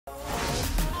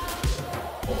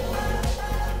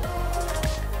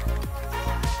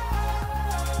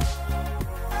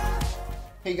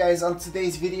Hey guys, on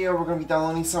today's video we're going to be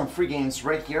downloading some free games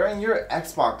right here on your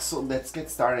Xbox. So let's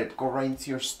get started. Go right into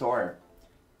your store.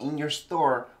 In your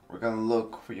store, we're going to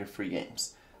look for your free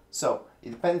games. So it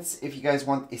depends if you guys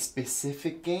want a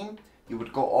specific game. You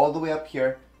would go all the way up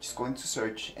here, just go into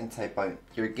search and type out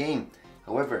your game.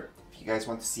 However, if you guys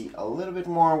want to see a little bit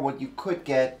more what you could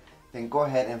get, then go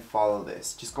ahead and follow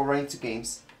this. Just go right into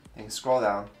games, then scroll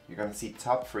down. You're going to see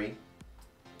top free.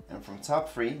 And from top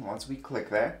free, once we click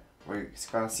there, we're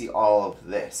going to see all of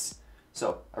this.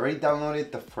 So I already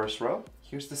downloaded the first row.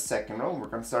 Here's the second row. We're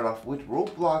going to start off with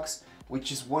Roblox,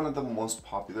 which is one of the most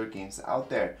popular games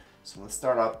out there. So let's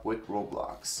start off with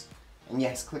Roblox. And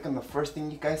yes, click on the first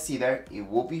thing you guys see there. It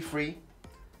will be free.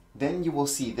 Then you will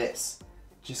see this.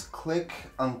 Just click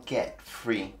on get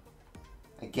free.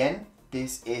 Again,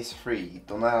 this is free. You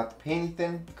do not have to pay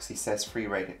anything because it says free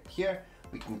right here.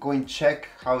 We can go and check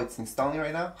how it's installing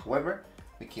right now. However,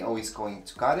 we can always go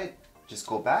into got it, just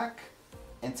go back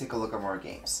and take a look at more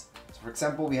games. So for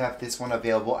example, we have this one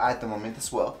available at the moment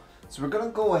as well. So we're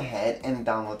gonna go ahead and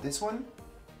download this one.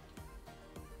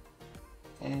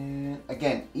 And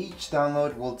again, each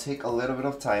download will take a little bit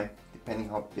of time depending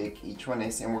how big each one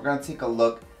is. And we're gonna take a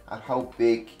look at how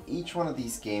big each one of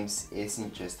these games is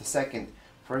in just a second.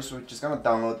 First, we're just gonna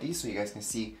download these so you guys can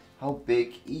see how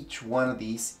big each one of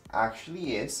these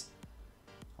actually is.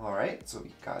 Alright, so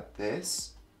we got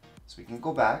this. So we can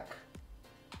go back.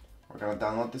 We're gonna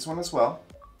download this one as well.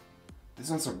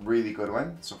 This one's a really good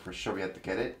one, so for sure we have to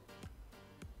get it.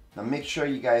 Now make sure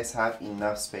you guys have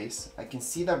enough space. I can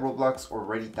see that Roblox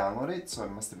already downloaded, so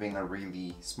it must have been a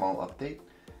really small update.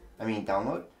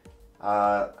 Download.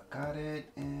 Got it,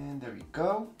 and there we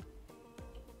go.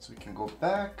 So we can go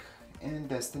back, and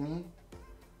Destiny.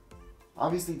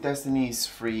 Obviously Destiny is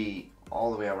free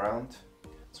all the way around.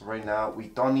 So right now we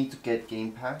don't need to get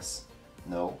Game Pass.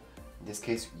 No. In this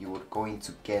case you would go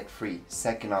into get free.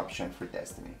 Second option for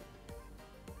Destiny.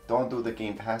 Don't do the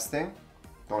Game Pass thing.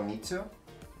 Don't need to.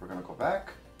 We're gonna go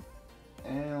back.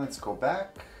 And let's go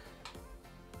back.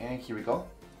 And here we go.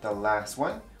 The last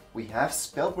one. We have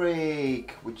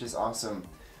Spellbreak, which is awesome.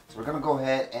 So we're gonna go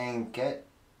ahead and get,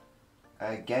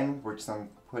 again, we're just gonna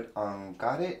put on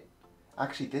got it.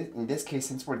 Actually, in this case,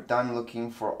 since we're done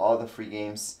looking for all the free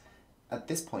games at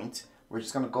this point, we're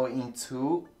just gonna go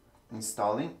into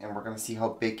installing and we're gonna see how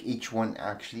big each one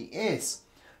actually is.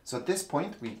 So at this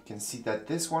point, we can see that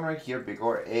this one right here,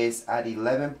 Bigor, is at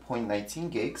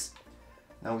 11.19 gigs.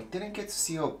 Now we didn't get to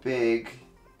see how big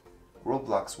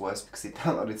Roblox was because it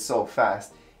downloaded so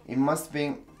fast. It must have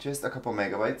been just a couple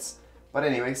megabytes. But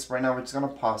anyways, right now we're just gonna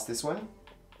pause this one.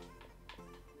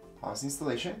 Pause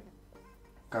installation.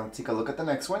 Gonna take a look at the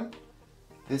next one.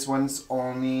 This one's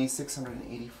only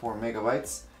 684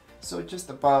 megabytes, so just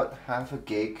about half a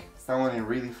gig. It's downloading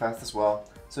really fast as well.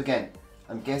 So again,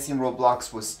 I'm guessing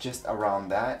Roblox was just around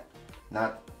that,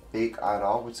 not big at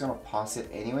all. We're just gonna pause it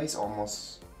anyways,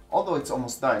 although it's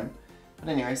almost done. But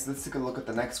anyways, let's take a look at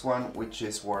the next one, which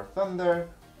is War Thunder.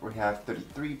 We have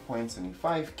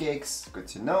 33.75 gigs, good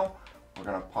to know. We're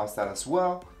gonna pause that as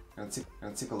well. We're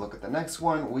gonna take a look at the next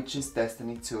one, which is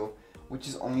Destiny 2, which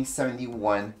is only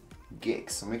 71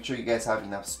 gigs. So make sure you guys have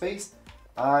enough space.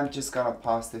 I'm just gonna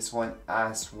pause this one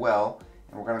as well.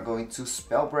 And we're gonna go into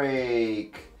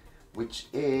Spellbreak, which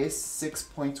is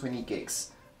 6.20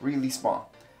 gigs. Really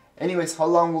small. Anyways, how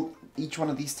long will each one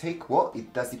of these take? Well,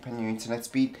 it does depend on your internet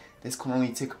speed. This can only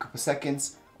take a couple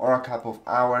seconds or a couple of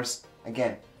hours.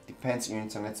 Again, depends on your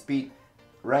internet speed.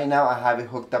 Right now I have it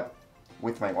hooked up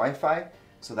with my Wi-Fi,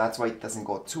 so that's why it doesn't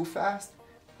go too fast.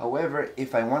 However,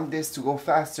 if I want this to go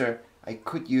faster, I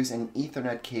could use an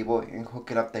Ethernet cable and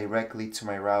hook it up directly to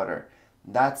my router.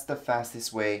 That's the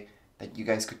fastest way that you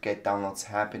guys could get downloads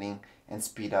happening and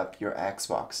speed up your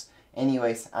Xbox.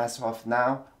 Anyways, as of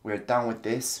now, we're done with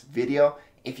this video.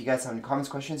 If you guys have any comments,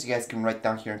 questions, you guys can write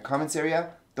down here in the comments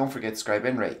area. Don't forget to subscribe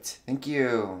and rate. Thank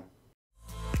you.